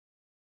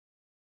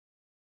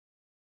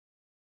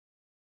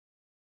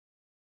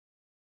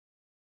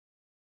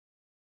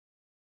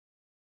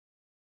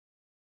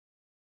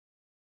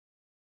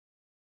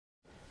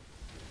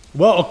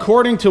Well,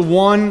 according to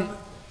one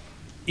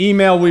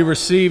email we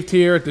received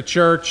here at the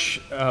church,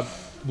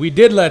 we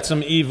did let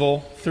some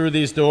evil through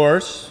these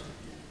doors.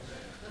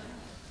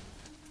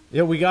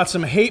 Yeah, we got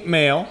some hate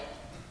mail.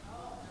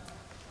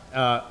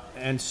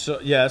 And so,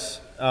 yes.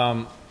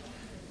 And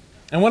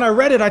when I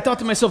read it, I thought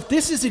to myself,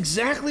 this is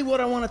exactly what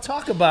I want to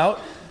talk about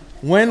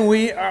when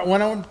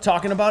I'm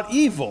talking about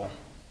evil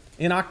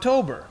in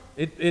October.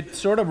 It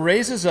sort of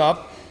raises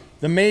up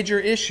the major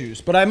issues.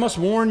 But I must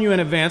warn you in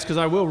advance, because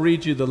I will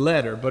read you the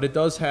letter, but it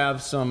does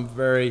have some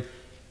very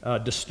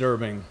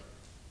disturbing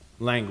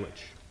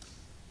language.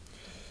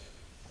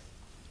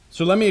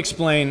 So let me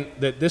explain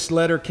that this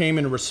letter came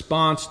in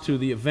response to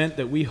the event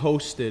that we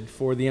hosted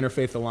for the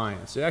Interfaith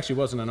Alliance. It actually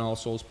wasn't an All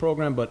Souls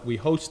program, but we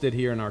hosted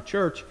here in our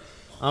church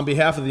on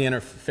behalf of the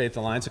Interfaith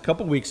Alliance a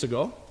couple weeks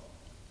ago.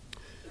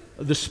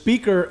 The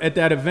speaker at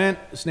that event,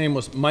 his name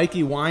was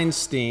Mikey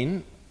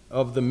Weinstein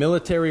of the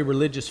Military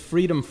Religious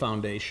Freedom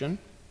Foundation.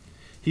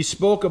 He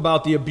spoke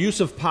about the abuse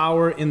of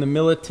power in the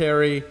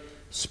military,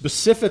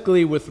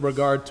 specifically with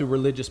regard to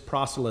religious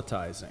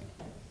proselytizing.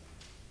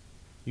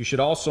 You should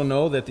also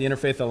know that the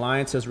Interfaith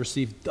Alliance has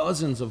received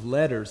dozens of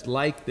letters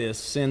like this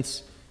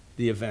since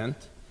the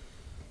event,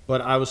 but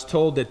I was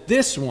told that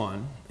this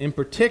one, in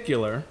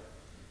particular,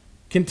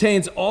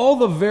 contains all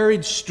the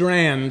varied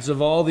strands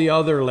of all the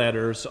other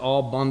letters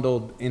all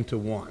bundled into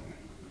one.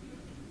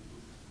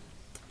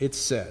 It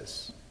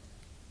says,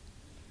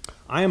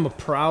 "I am a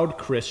proud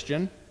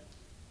Christian,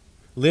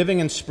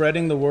 living and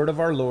spreading the word of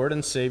our Lord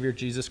and Savior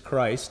Jesus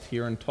Christ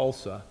here in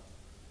Tulsa.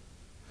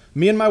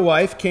 Me and my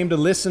wife came to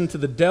listen to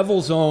the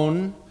devil's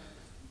own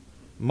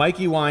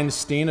Mikey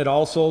Weinstein at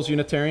All Souls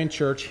Unitarian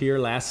Church here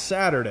last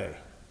Saturday.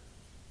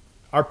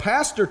 Our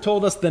pastor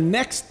told us the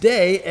next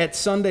day at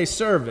Sunday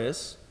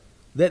service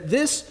that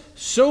this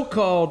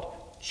so-called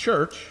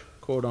church,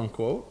 quote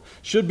unquote,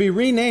 should be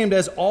renamed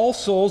as All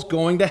Souls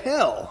Going to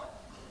Hell.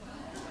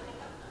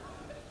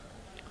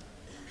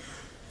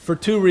 For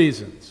two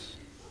reasons.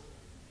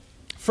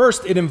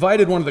 First, it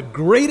invited one of the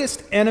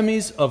greatest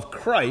enemies of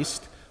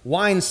Christ,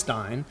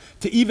 Weinstein,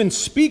 to even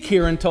speak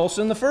here in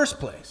Tulsa in the first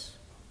place.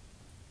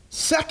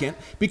 Second,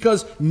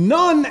 because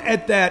none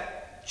at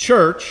that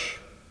church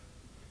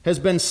has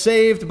been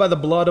saved by the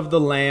blood of the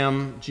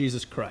Lamb,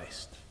 Jesus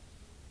Christ.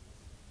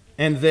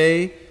 And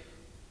they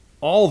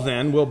all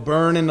then will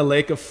burn in the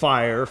lake of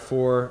fire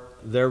for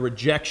their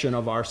rejection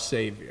of our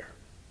Savior."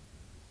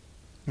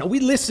 Now, we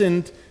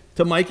listened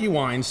to Mikey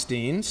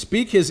Weinstein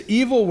speak his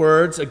evil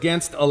words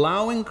against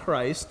allowing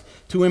Christ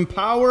to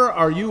empower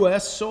our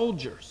U.S.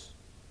 soldiers.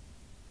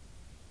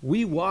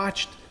 We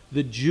watched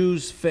the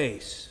Jew's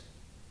face.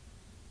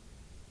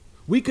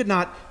 We could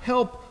not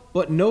help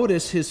but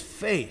notice his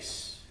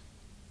face.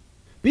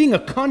 Being a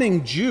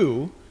cunning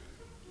Jew,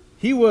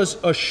 he was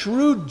a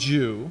shrewd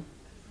Jew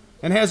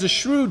and has a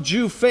shrewd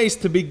Jew face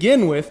to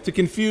begin with to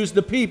confuse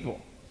the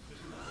people.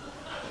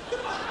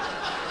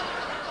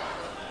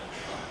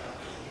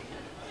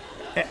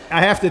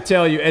 I have to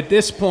tell you, at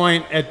this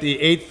point, at the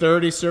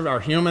 8:30 service, our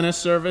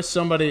humanist service,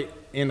 somebody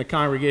in the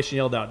congregation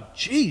yelled out,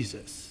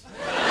 "Jesus."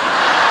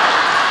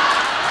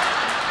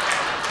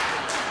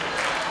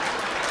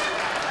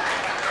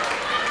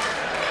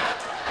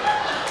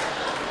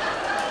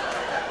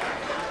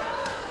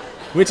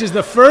 Which is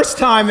the first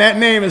time that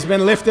name has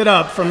been lifted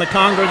up from the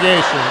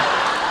congregation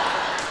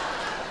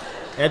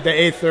at the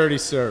 8:30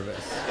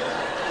 service.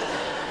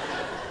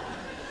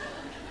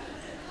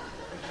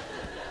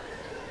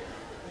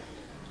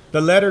 The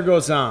letter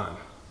goes on.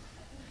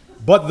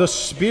 But the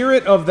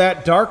spirit of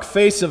that dark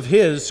face of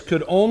his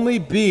could only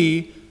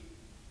be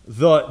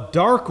the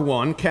dark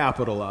one,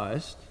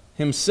 capitalized,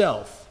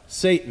 himself,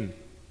 Satan.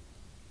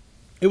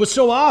 It was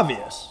so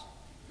obvious.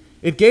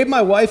 It gave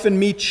my wife and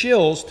me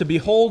chills to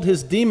behold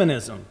his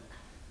demonism.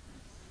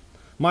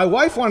 My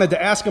wife wanted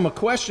to ask him a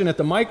question at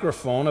the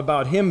microphone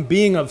about him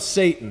being of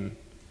Satan,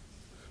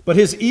 but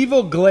his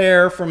evil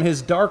glare from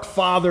his dark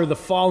father, the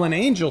fallen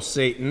angel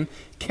Satan,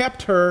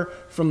 kept her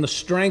from the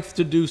strength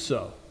to do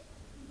so.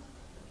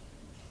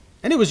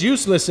 And it was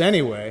useless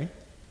anyway,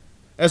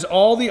 as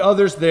all the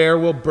others there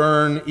will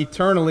burn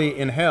eternally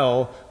in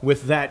hell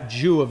with that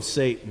Jew of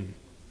Satan.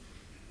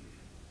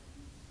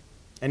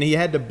 And he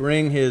had to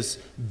bring his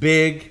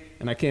big,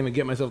 and I can't even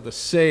get myself to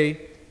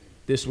say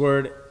this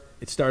word,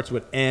 it starts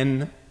with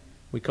N.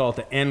 We call it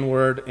the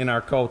N-word in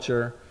our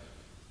culture.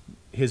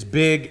 His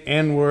big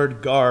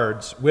N-word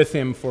guards with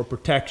him for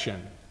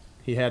protection.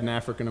 He had an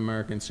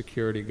African-American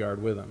security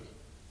guard with him.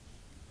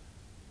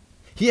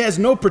 He has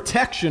no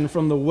protection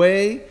from the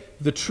way,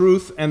 the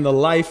truth, and the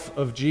life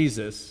of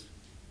Jesus.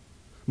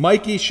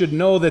 Mikey should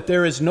know that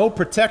there is no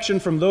protection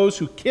from those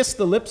who kiss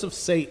the lips of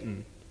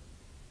Satan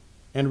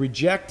and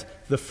reject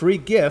the free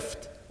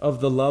gift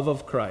of the love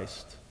of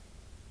Christ.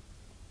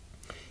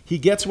 He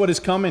gets what is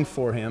coming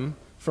for him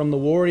from the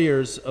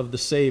warriors of the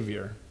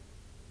Savior.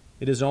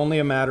 It is only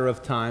a matter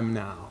of time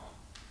now.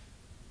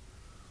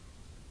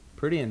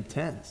 Pretty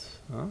intense,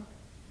 huh?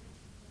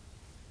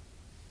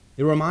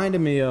 It reminded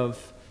me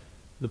of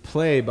the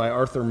play by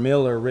Arthur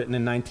Miller written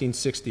in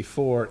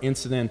 1964,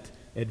 Incident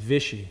at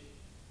Vichy.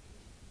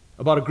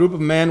 about a group of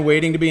men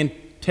waiting to be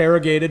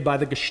interrogated by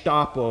the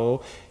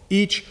Gestapo,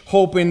 each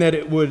hoping that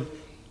it would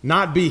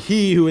not be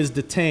he who is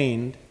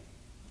detained.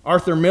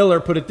 Arthur Miller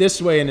put it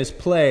this way in his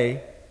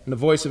play, in the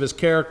voice of his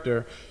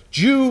character: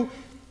 Jew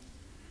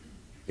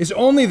is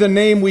only the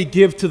name we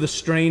give to the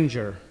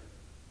stranger,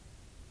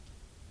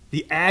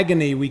 the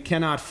agony we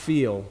cannot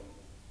feel,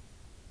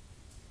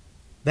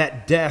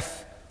 that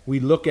death we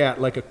look at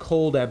like a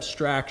cold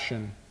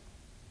abstraction.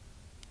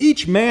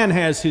 Each man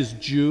has his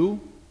Jew.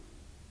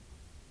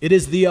 It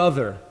is the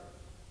other.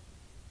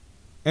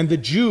 And the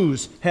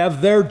Jews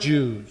have their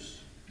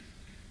Jews.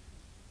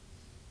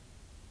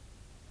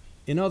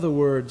 In other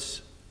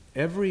words,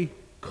 every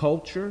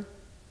culture,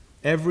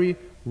 every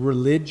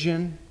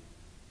religion,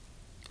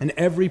 and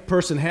every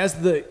person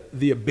has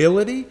the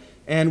ability,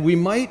 and we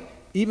might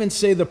even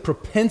say the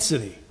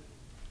propensity,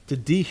 to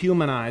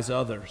dehumanize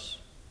others.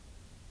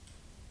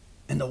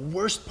 And the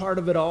worst part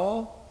of it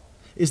all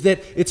is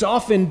that it's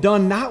often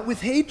done not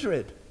with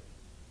hatred,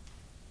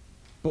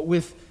 but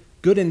with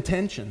good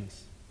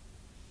intentions.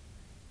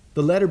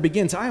 The letter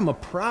begins, I am a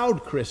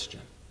proud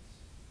Christian,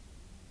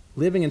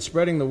 living and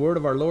spreading the word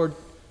of our Lord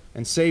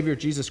and Savior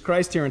Jesus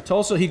Christ here in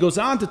Tulsa. He goes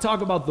on to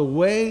talk about the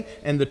way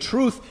and the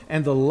truth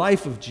and the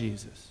life of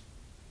Jesus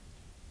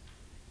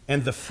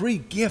and the free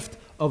gift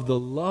of the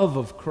love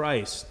of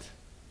Christ.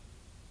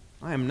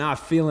 I am not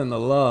feeling the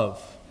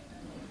love.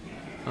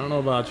 I don't know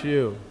about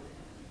you.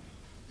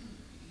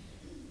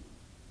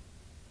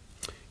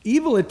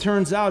 Evil, it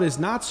turns out, is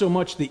not so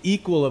much the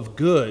equal of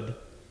good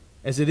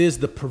as it is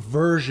the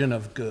perversion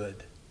of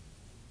good.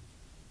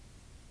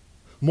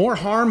 More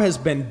harm has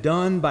been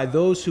done by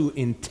those who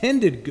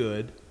intended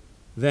good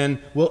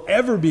than will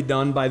ever be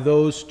done by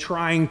those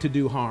trying to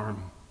do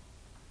harm.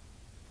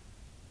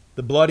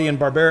 The bloody and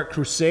barbaric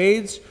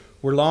crusades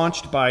were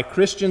launched by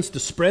Christians to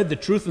spread the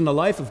truth and the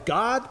life of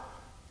God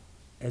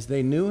as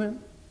they knew him.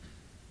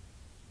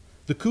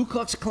 The Ku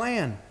Klux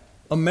Klan,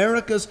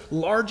 America's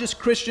largest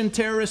Christian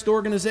terrorist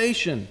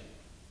organization,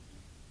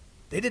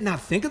 they did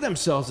not think of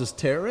themselves as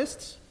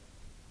terrorists,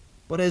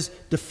 but as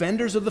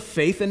defenders of the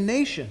faith and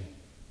nation.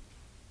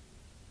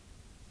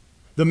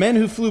 The men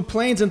who flew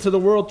planes into the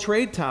World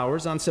Trade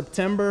Towers on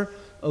September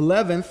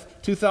 11th,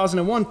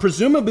 2001,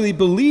 presumably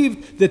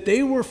believed that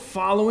they were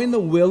following the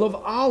will of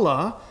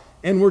Allah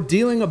and were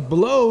dealing a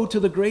blow to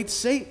the great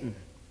Satan.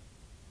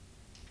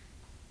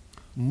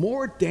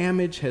 More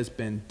damage has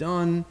been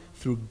done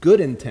through good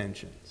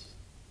intentions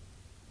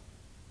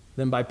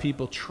than by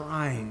people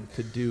trying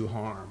to do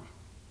harm.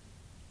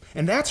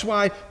 And that's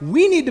why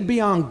we need to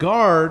be on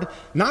guard,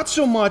 not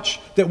so much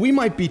that we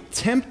might be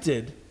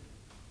tempted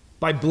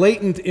by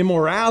blatant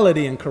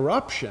immorality and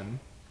corruption,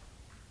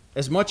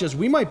 as much as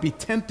we might be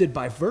tempted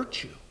by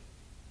virtue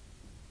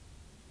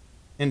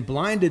and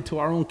blinded to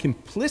our own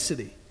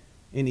complicity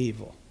in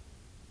evil.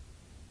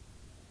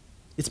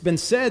 It's been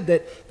said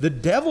that the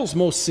devil's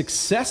most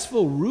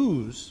successful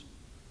ruse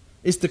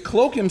is to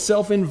cloak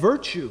himself in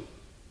virtue.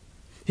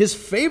 His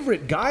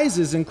favorite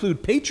guises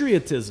include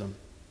patriotism,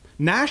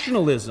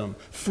 nationalism,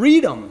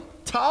 freedom,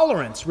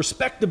 tolerance,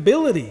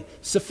 respectability,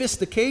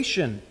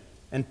 sophistication,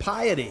 and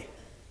piety.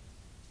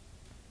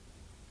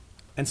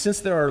 And since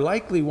there are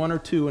likely one or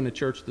two in the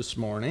church this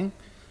morning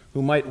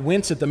who might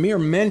wince at the mere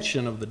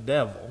mention of the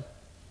devil,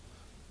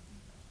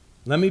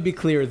 let me be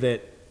clear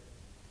that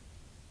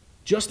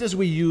just as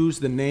we use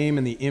the name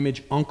and the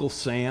image Uncle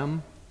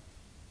Sam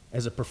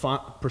as a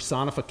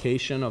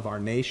personification of our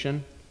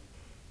nation,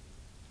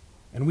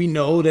 and we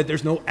know that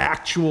there's no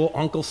actual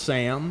Uncle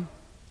Sam,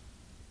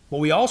 but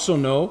we also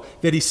know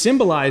that he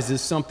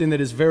symbolizes something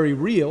that is very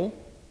real.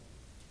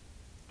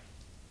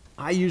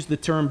 I use the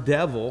term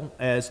devil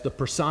as the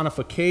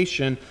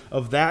personification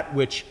of that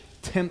which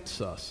tempts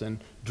us and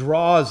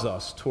draws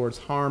us towards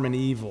harm and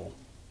evil.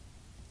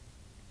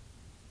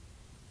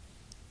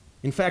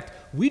 In fact,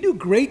 we do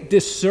great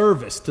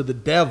disservice to the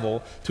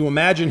devil to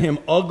imagine him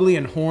ugly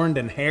and horned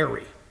and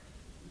hairy.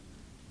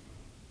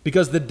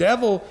 Because the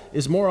devil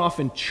is more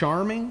often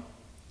charming,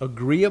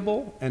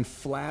 agreeable, and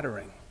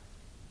flattering.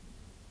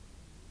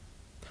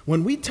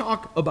 When we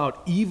talk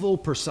about evil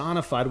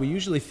personified, we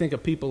usually think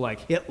of people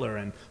like Hitler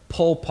and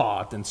Pol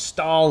Pot and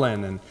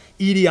Stalin and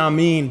Idi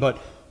Amin. But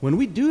when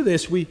we do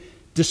this, we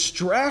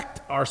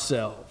distract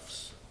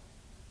ourselves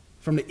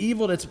from the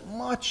evil that's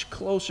much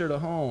closer to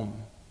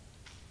home.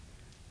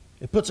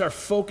 It puts our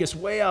focus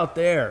way out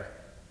there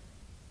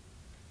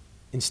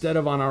instead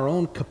of on our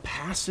own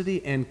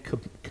capacity and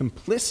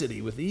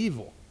complicity with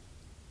evil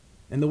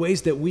and the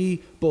ways that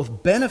we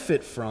both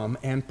benefit from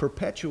and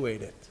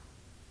perpetuate it.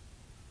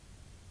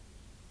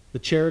 The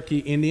Cherokee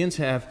Indians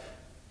have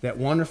that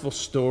wonderful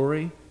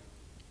story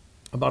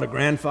about a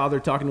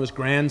grandfather talking to his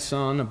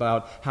grandson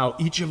about how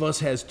each of us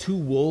has two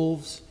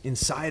wolves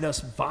inside us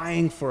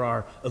vying for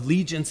our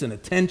allegiance and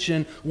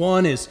attention.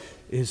 One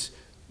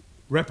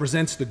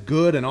represents the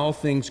good and all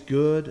things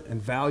good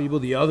and valuable,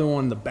 the other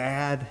one the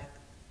bad.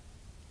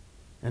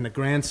 And the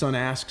grandson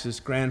asks his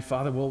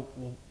grandfather, well,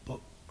 but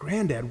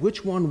Granddad,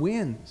 which one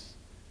wins?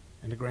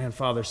 And the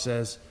grandfather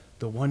says,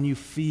 the one you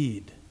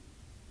feed.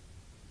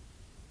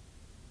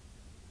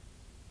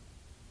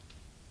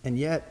 And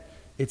yet,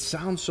 it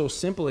sounds so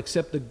simple,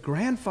 except the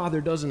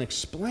grandfather doesn't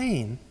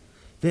explain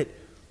that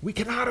we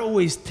cannot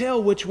always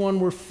tell which one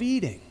we're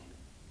feeding.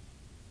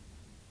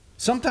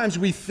 Sometimes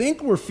we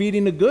think we're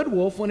feeding the good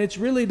wolf when it's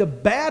really the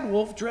bad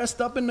wolf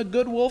dressed up in the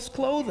good wolf's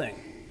clothing.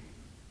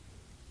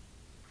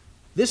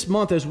 This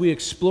month, as we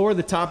explore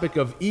the topic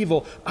of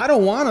evil, I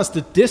don't want us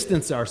to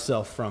distance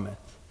ourselves from it.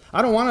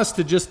 I don't want us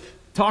to just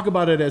talk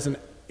about it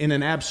in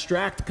an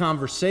abstract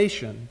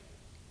conversation.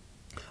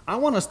 I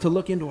want us to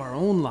look into our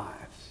own lives.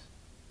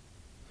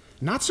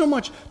 Not so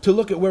much to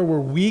look at where we're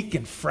weak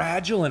and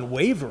fragile and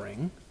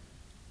wavering,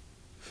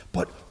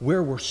 but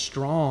where we're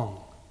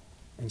strong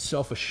and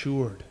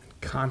self-assured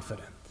and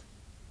confident.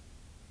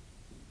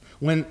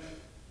 When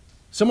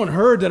someone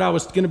heard that I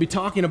was going to be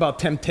talking about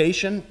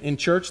temptation in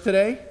church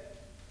today,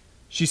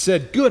 she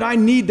said, "Good, I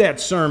need that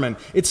sermon.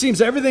 It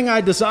seems everything I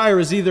desire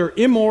is either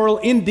immoral,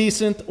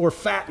 indecent, or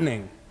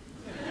fattening."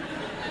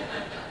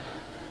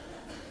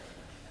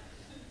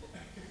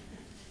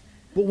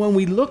 But when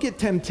we look at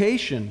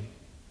temptation,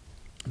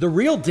 the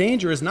real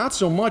danger is not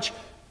so much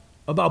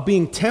about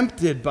being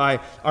tempted by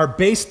our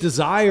base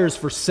desires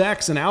for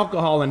sex and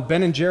alcohol and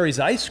Ben & Jerry's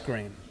ice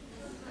cream.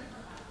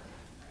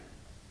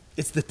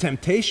 It's the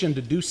temptation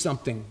to do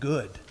something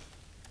good.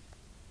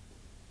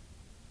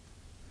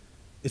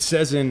 It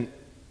says in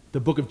the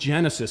book of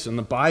Genesis in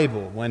the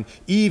Bible, when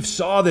Eve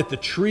saw that the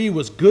tree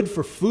was good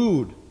for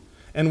food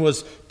and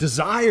was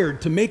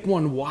desired to make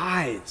one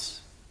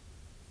wise,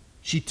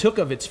 she took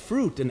of its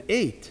fruit and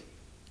ate.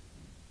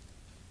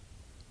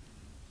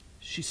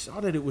 She saw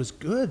that it was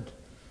good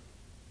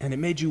and it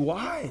made you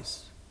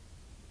wise.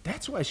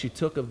 That's why she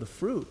took of the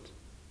fruit.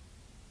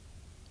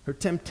 Her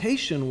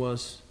temptation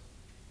was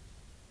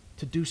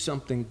to do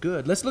something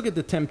good. Let's look at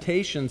the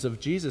temptations of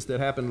Jesus that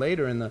happened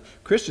later in the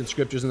Christian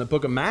scriptures in the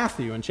book of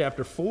Matthew in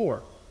chapter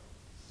 4.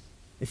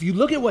 If you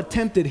look at what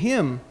tempted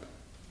him,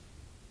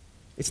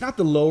 it's not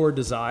the lower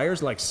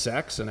desires like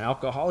sex and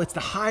alcohol, it's the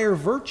higher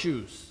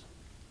virtues.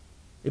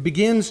 It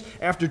begins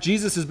after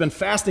Jesus has been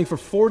fasting for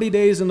 40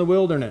 days in the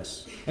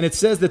wilderness. And it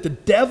says that the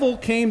devil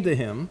came to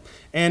him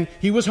and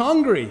he was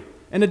hungry.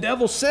 And the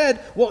devil said,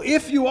 "Well,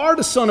 if you are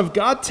the Son of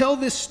God, tell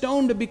this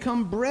stone to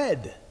become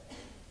bread."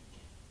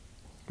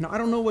 Now, I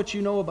don't know what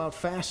you know about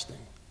fasting.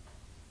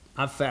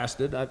 I've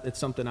fasted. It's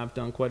something I've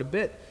done quite a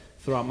bit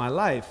throughout my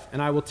life.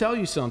 And I will tell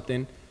you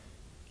something.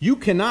 You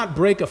cannot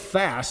break a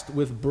fast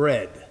with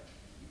bread,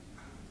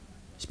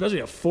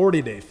 especially a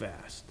 40-day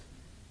fast.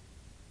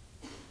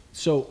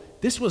 So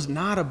this was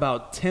not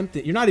about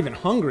tempting. You're not even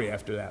hungry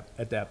after that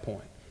at that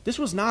point. This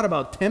was not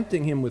about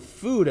tempting him with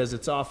food as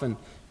it's often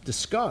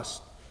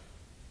discussed.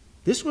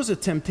 This was a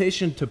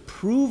temptation to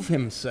prove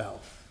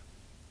himself.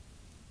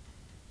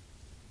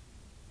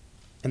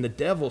 And the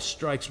devil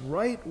strikes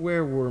right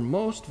where we're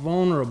most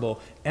vulnerable,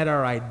 at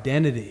our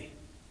identity.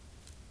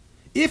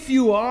 If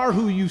you are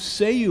who you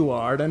say you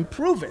are, then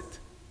prove it.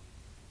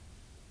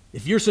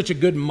 If you're such a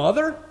good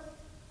mother,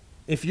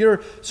 if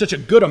you're such a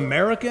good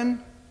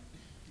American,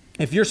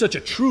 if you're such a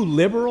true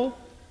liberal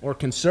or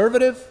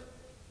conservative,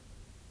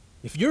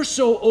 if you're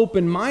so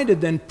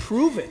open-minded, then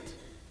prove it.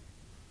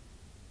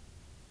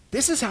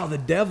 This is how the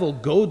devil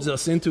goads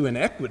us into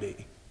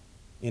iniquity,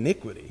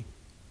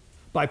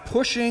 by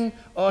pushing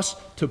us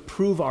to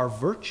prove our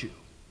virtue.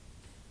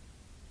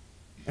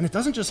 And it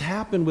doesn't just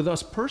happen with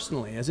us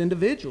personally as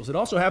individuals. It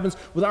also happens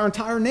with our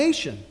entire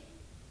nation.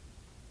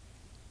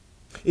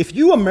 If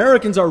you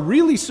Americans are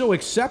really so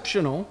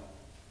exceptional,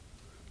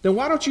 then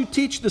why don't you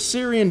teach the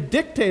Syrian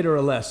dictator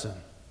a lesson?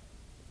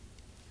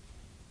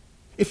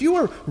 If you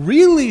are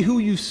really who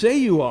you say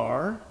you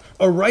are,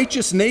 a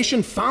righteous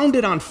nation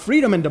founded on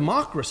freedom and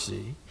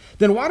democracy,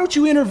 then why don't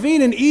you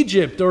intervene in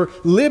Egypt or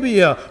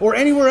Libya or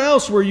anywhere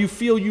else where you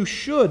feel you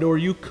should or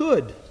you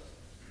could?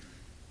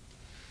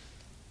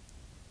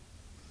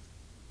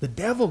 The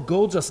devil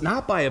goads us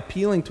not by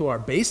appealing to our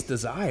base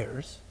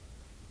desires,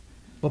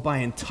 but by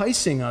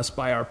enticing us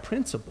by our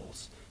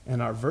principles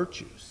and our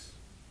virtues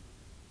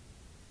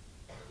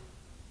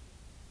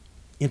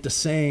into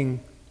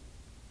saying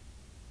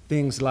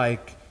things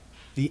like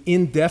the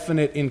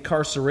indefinite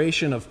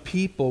incarceration of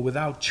people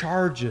without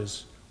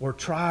charges or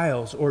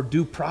trials or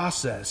due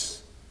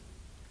process,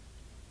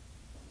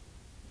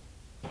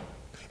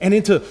 and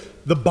into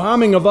the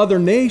bombing of other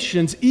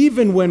nations,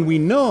 even when we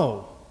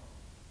know,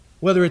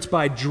 whether it's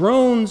by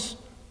drones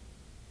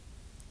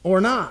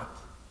or not,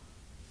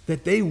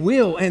 that they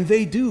will and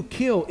they do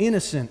kill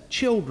innocent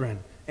children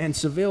and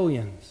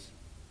civilians.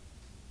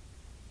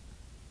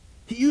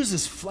 He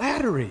uses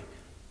flattery.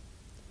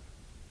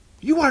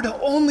 You are the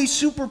only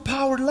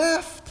superpower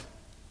left.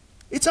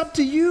 It's up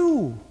to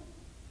you.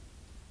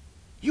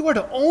 You are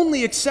the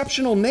only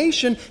exceptional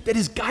nation that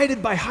is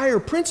guided by higher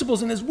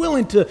principles and is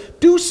willing to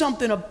do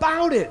something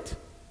about it.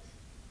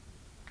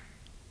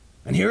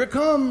 And here it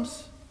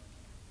comes.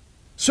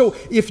 So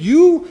if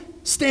you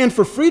stand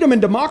for freedom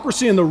and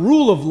democracy and the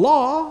rule of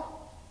law,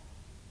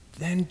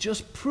 then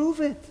just prove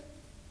it.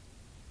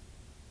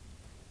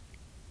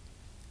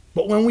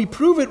 But when we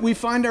prove it, we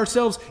find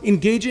ourselves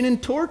engaging in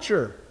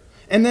torture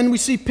And then we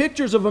see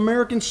pictures of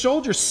American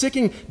soldiers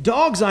sicking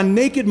dogs on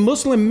naked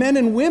Muslim men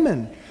and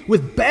women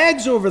with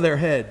bags over their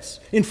heads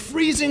in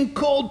freezing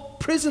cold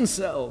prison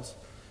cells.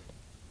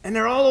 And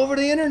they're all over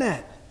the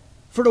internet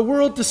for the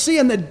world to see.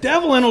 And the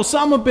devil and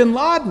Osama bin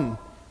Laden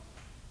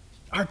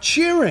are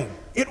cheering.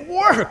 It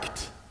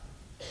worked.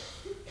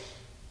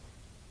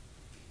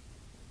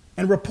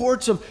 And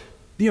reports of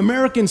the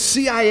American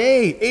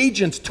CIA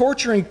agents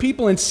torturing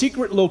people in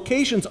secret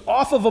locations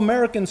off of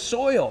American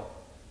soil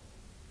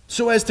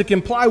so as to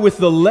comply with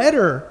the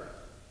letter,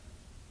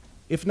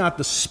 if not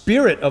the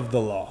spirit of the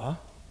law.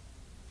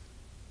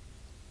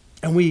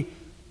 And we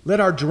let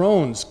our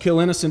drones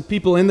kill innocent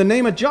people in the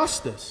name of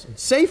justice and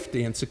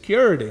safety and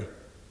security.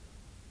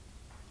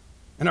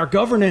 And our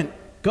government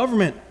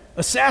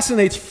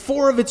assassinates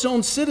 4 of its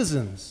own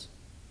citizens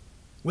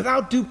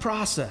without due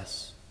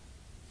process.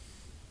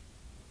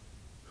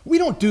 We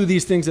don't do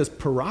these things as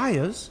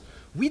pariahs.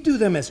 We do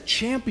them as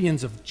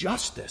champions of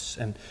justice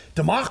and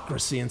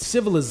democracy and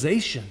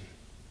civilization.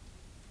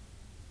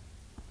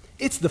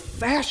 It's the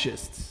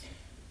fascists,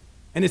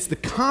 and it's the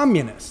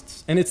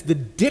communists, and it's the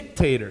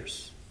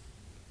dictators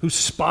who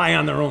spy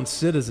on their own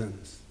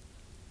citizens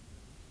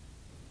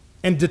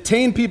and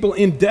detain people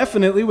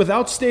indefinitely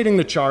without stating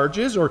the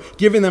charges or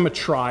giving them a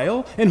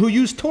trial, and who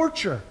use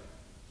torture,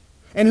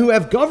 and who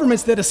have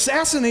governments that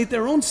assassinate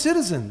their own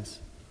citizens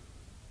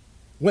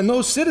when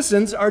those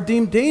citizens are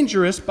deemed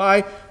dangerous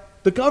by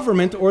the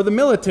government or the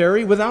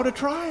military without a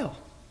trial.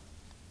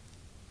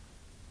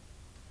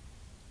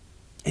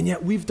 And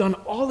yet we've done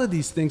all of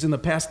these things in the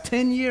past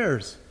 10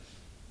 years.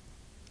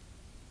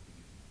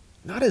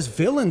 Not as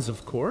villains,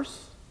 of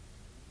course,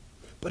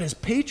 but as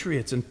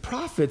patriots and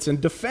prophets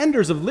and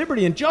defenders of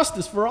liberty and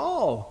justice for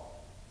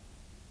all.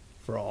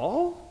 For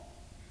all?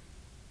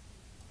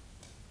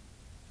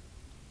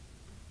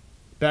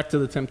 Back to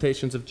the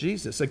temptations of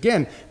Jesus.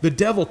 Again, the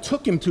devil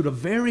took him to the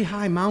very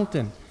high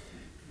mountain,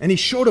 and he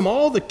showed him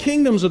all the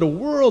kingdoms of the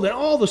world and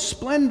all the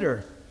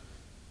splendor.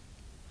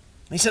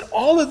 And he said,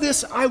 all of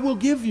this I will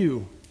give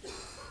you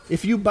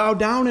if you bow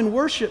down and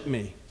worship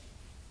me.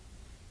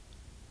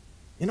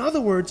 In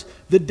other words,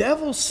 the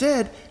devil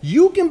said,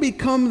 you can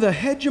become the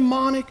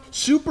hegemonic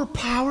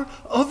superpower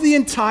of the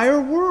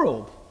entire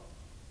world.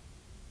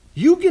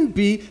 You can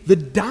be the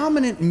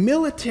dominant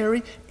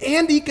military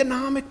and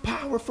economic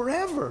power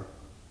forever.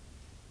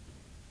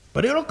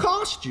 But it'll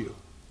cost you.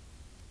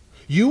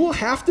 You will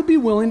have to be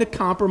willing to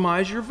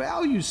compromise your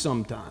values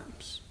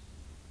sometimes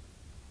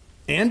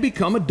and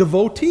become a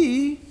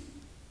devotee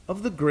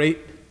of the great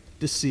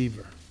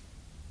deceiver.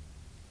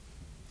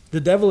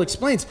 The devil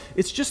explains,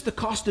 it's just the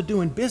cost of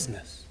doing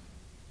business.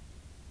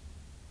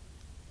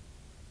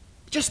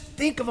 Just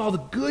think of all the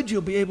good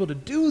you'll be able to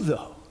do,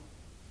 though,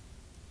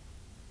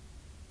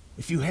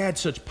 if you had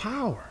such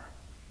power.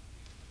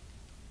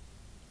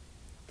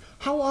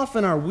 How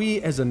often are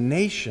we as a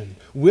nation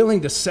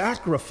willing to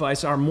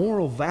sacrifice our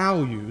moral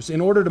values in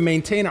order to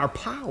maintain our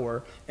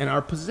power and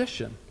our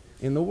position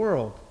in the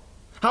world?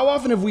 How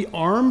often have we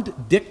armed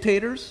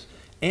dictators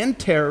and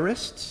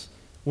terrorists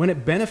when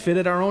it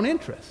benefited our own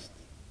interests?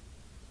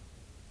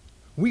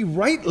 We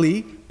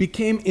rightly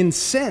became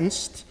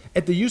incensed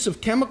at the use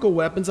of chemical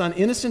weapons on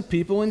innocent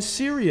people in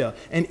Syria,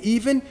 and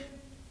even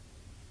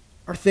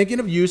are thinking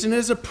of using it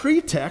as a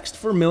pretext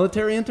for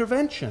military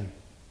intervention.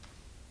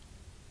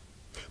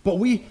 But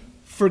we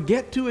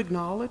forget to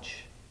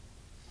acknowledge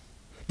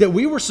that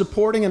we were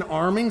supporting and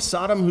arming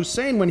Saddam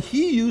Hussein when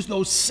he used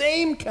those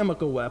same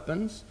chemical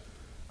weapons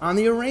on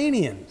the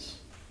Iranians.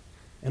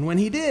 And when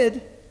he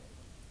did,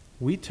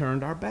 we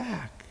turned our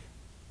back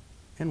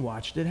and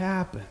watched it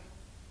happen.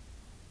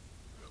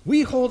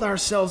 We hold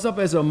ourselves up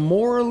as a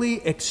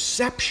morally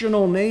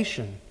exceptional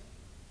nation,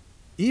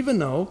 even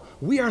though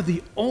we are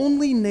the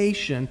only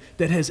nation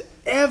that has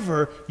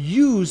ever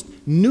used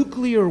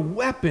nuclear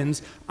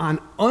weapons on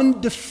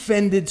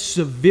undefended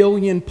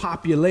civilian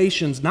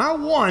populations, not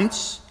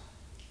once,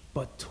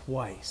 but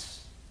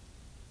twice.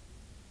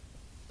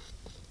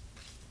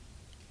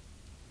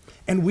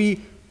 And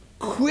we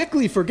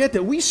quickly forget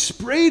that we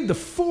sprayed the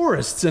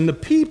forests and the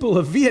people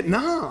of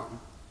Vietnam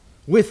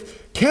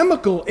with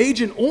chemical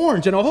Agent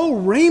Orange and a whole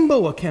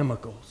rainbow of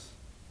chemicals,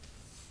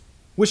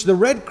 which the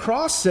Red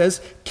Cross says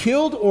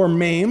killed or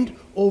maimed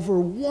over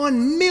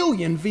 1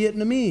 million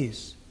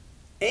Vietnamese,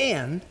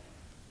 and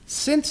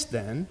since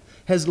then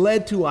has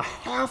led to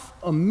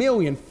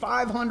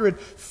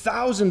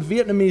 500,000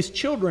 Vietnamese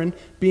children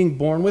being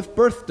born with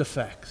birth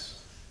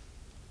defects.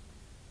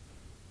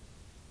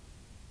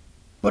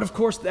 But of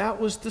course, that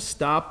was to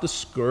stop the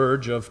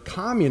scourge of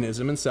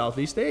communism in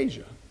Southeast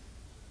Asia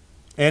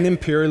and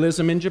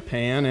imperialism in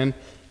Japan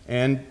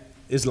and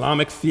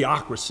Islamic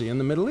theocracy in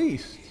the Middle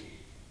East.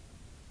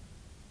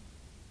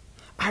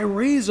 I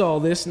raise all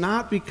this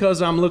not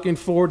because I'm looking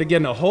forward to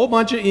getting a whole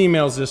bunch of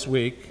emails this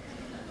week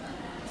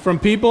from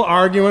people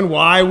arguing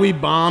why we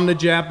bombed the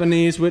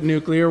Japanese with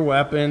nuclear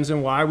weapons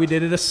and why we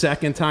did it a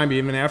second time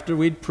even after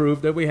we'd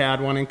proved that we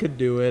had one and could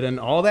do it, and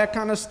all that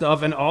kind of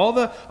stuff, and all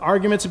the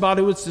arguments about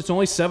it's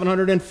only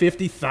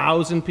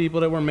 750,000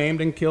 people that were maimed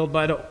and killed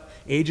by the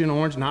Agent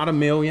Orange, not a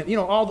million.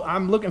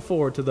 I'm looking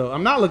forward to those.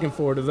 I'm not looking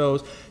forward to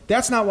those.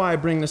 That's not why I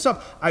bring this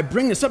up. I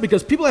bring this up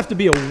because people have to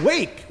be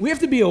awake. We have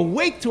to be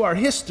awake to our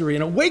history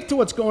and awake to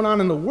what's going on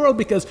in the world,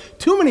 because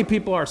too many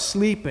people are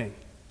sleeping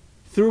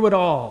through it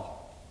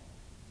all,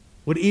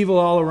 with evil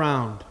all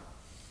around.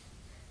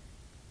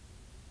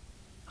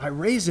 I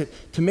raise it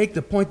to make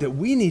the point that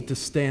we need to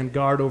stand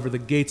guard over the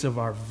gates of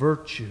our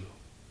virtue.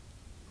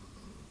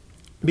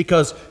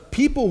 Because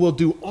people will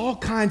do all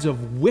kinds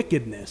of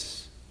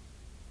wickedness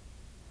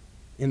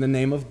in the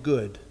name of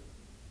good.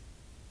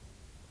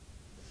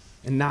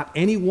 And not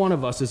any one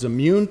of us is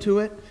immune to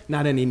it.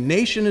 Not any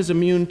nation is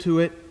immune to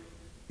it.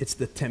 It's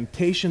the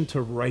temptation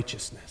to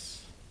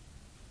righteousness.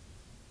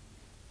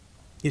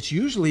 It's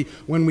usually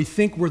when we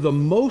think we're the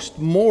most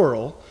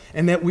moral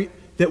and that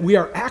we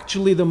are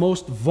actually the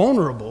most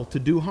vulnerable to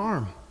do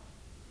harm.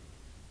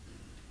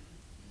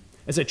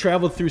 As I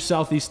traveled through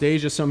Southeast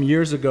Asia some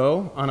years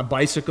ago on a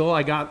bicycle,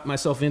 I got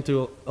myself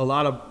into a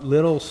lot of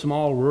little,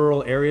 small,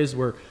 rural areas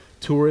where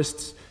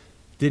tourists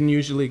didn't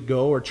usually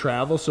go or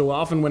travel. So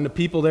often when the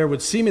people there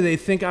would see me, they'd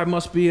think I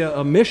must be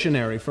a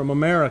missionary from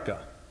America,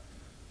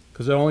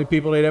 because the only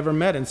people they'd ever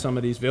met in some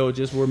of these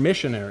villages were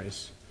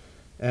missionaries.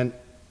 And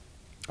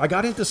I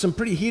got into some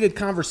pretty heated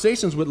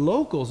conversations with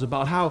locals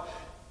about how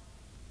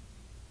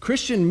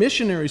Christian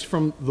missionaries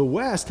from the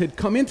West had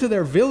come into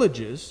their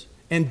villages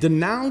and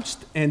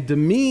denounced and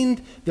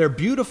demeaned their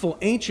beautiful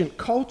ancient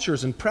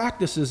cultures and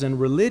practices and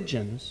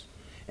religions,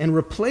 and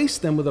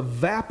replaced them with a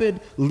vapid,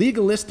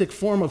 legalistic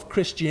form of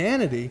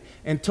Christianity,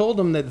 and told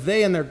them that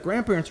they and their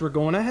grandparents were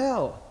going to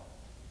hell.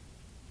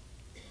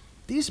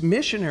 These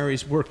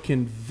missionaries were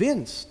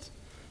convinced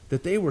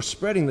that they were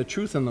spreading the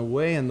truth and the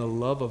way and the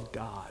love of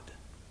God.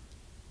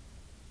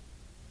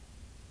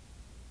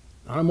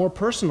 On a more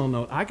personal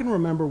note, I can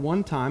remember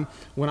one time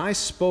when I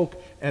spoke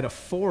at a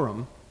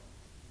forum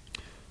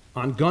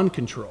on gun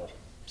control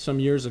some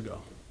years ago.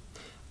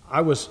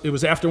 It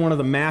was after one of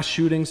the mass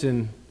shootings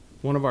in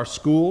one of our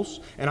schools,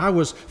 and I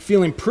was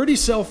feeling pretty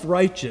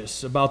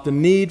self-righteous about the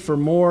need for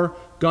more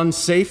gun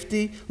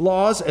safety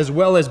laws as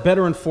well as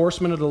better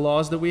enforcement of the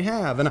laws that we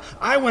have. And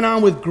I went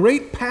on with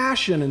great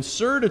passion and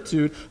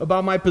certitude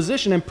about my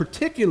position, and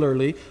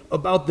particularly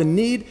about the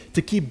need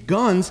to keep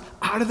guns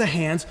out of the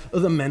hands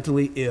of the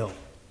mentally ill.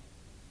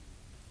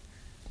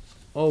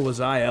 Oh, was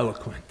I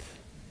eloquent.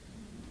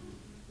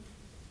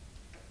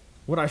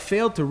 What I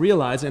failed to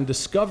realize and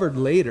discovered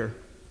later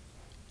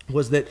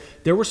was that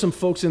there were some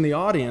folks in the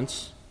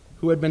audience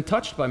who had been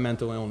touched by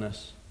mental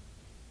illness.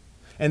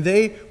 And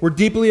they were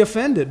deeply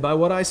offended by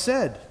what I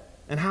said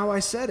and how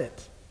I said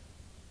it,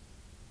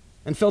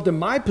 and felt that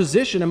my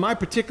position and my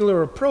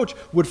particular approach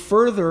would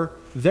further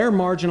their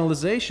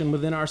marginalization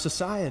within our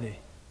society.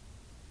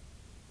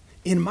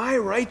 In my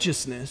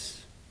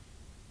righteousness,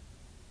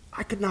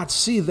 I could not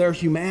see their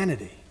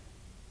humanity,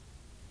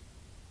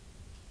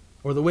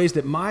 or the ways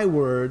that my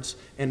words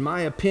and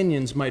my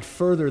opinions might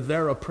further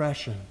their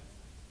oppression.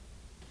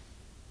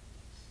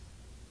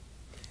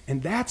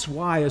 And that's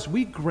why, as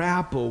we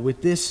grapple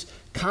with this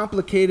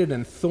complicated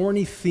and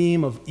thorny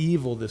theme of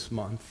evil this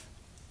month,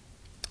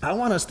 I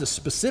want us to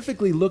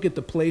specifically look at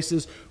the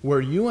places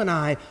where you and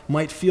I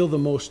might feel the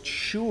most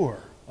sure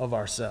of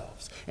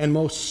ourselves, and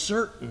most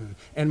certain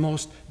and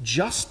most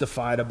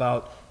justified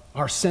about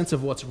our sense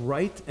of what's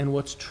right and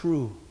what's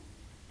true.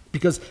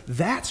 Because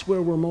that's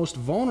where we're most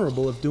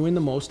vulnerable of doing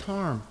the most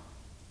harm.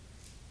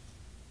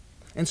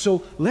 And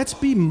so let's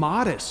be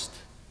modest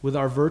with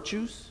our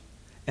virtues,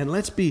 and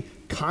let's be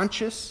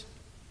conscious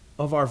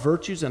of our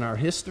virtues and our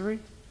history,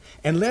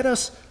 and let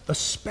us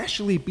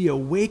especially be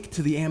awake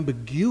to the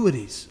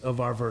ambiguities of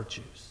our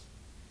virtues.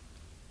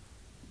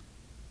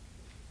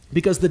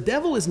 Because the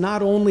devil is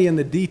not only in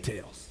the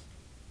details,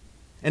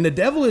 and the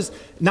devil is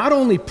not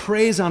only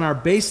preys on our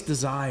base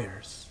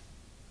desires,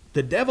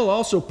 the devil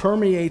also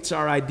permeates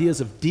our ideas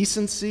of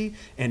decency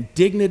and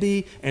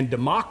dignity and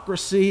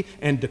democracy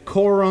and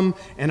decorum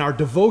and our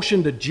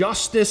devotion to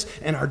justice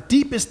and our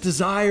deepest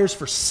desires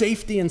for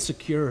safety and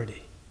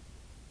security.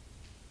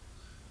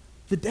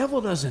 The devil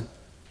doesn't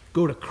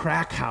go to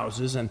crack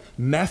houses and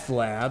meth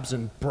labs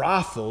and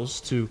brothels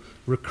to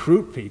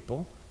recruit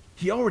people.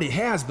 He already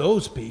has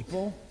those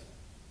people.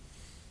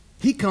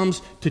 He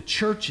comes to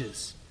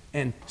churches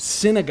and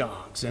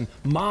synagogues and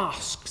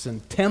mosques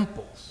and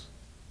temples.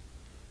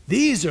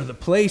 These are the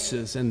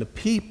places and the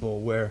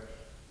people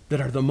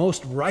that are the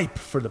most ripe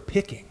for the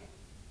picking,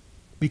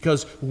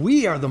 because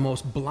we are the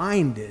most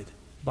blinded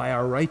by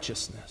our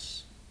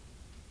righteousness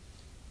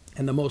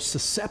and the most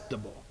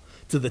susceptible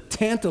to the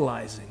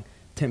tantalizing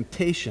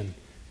temptation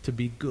to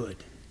be good.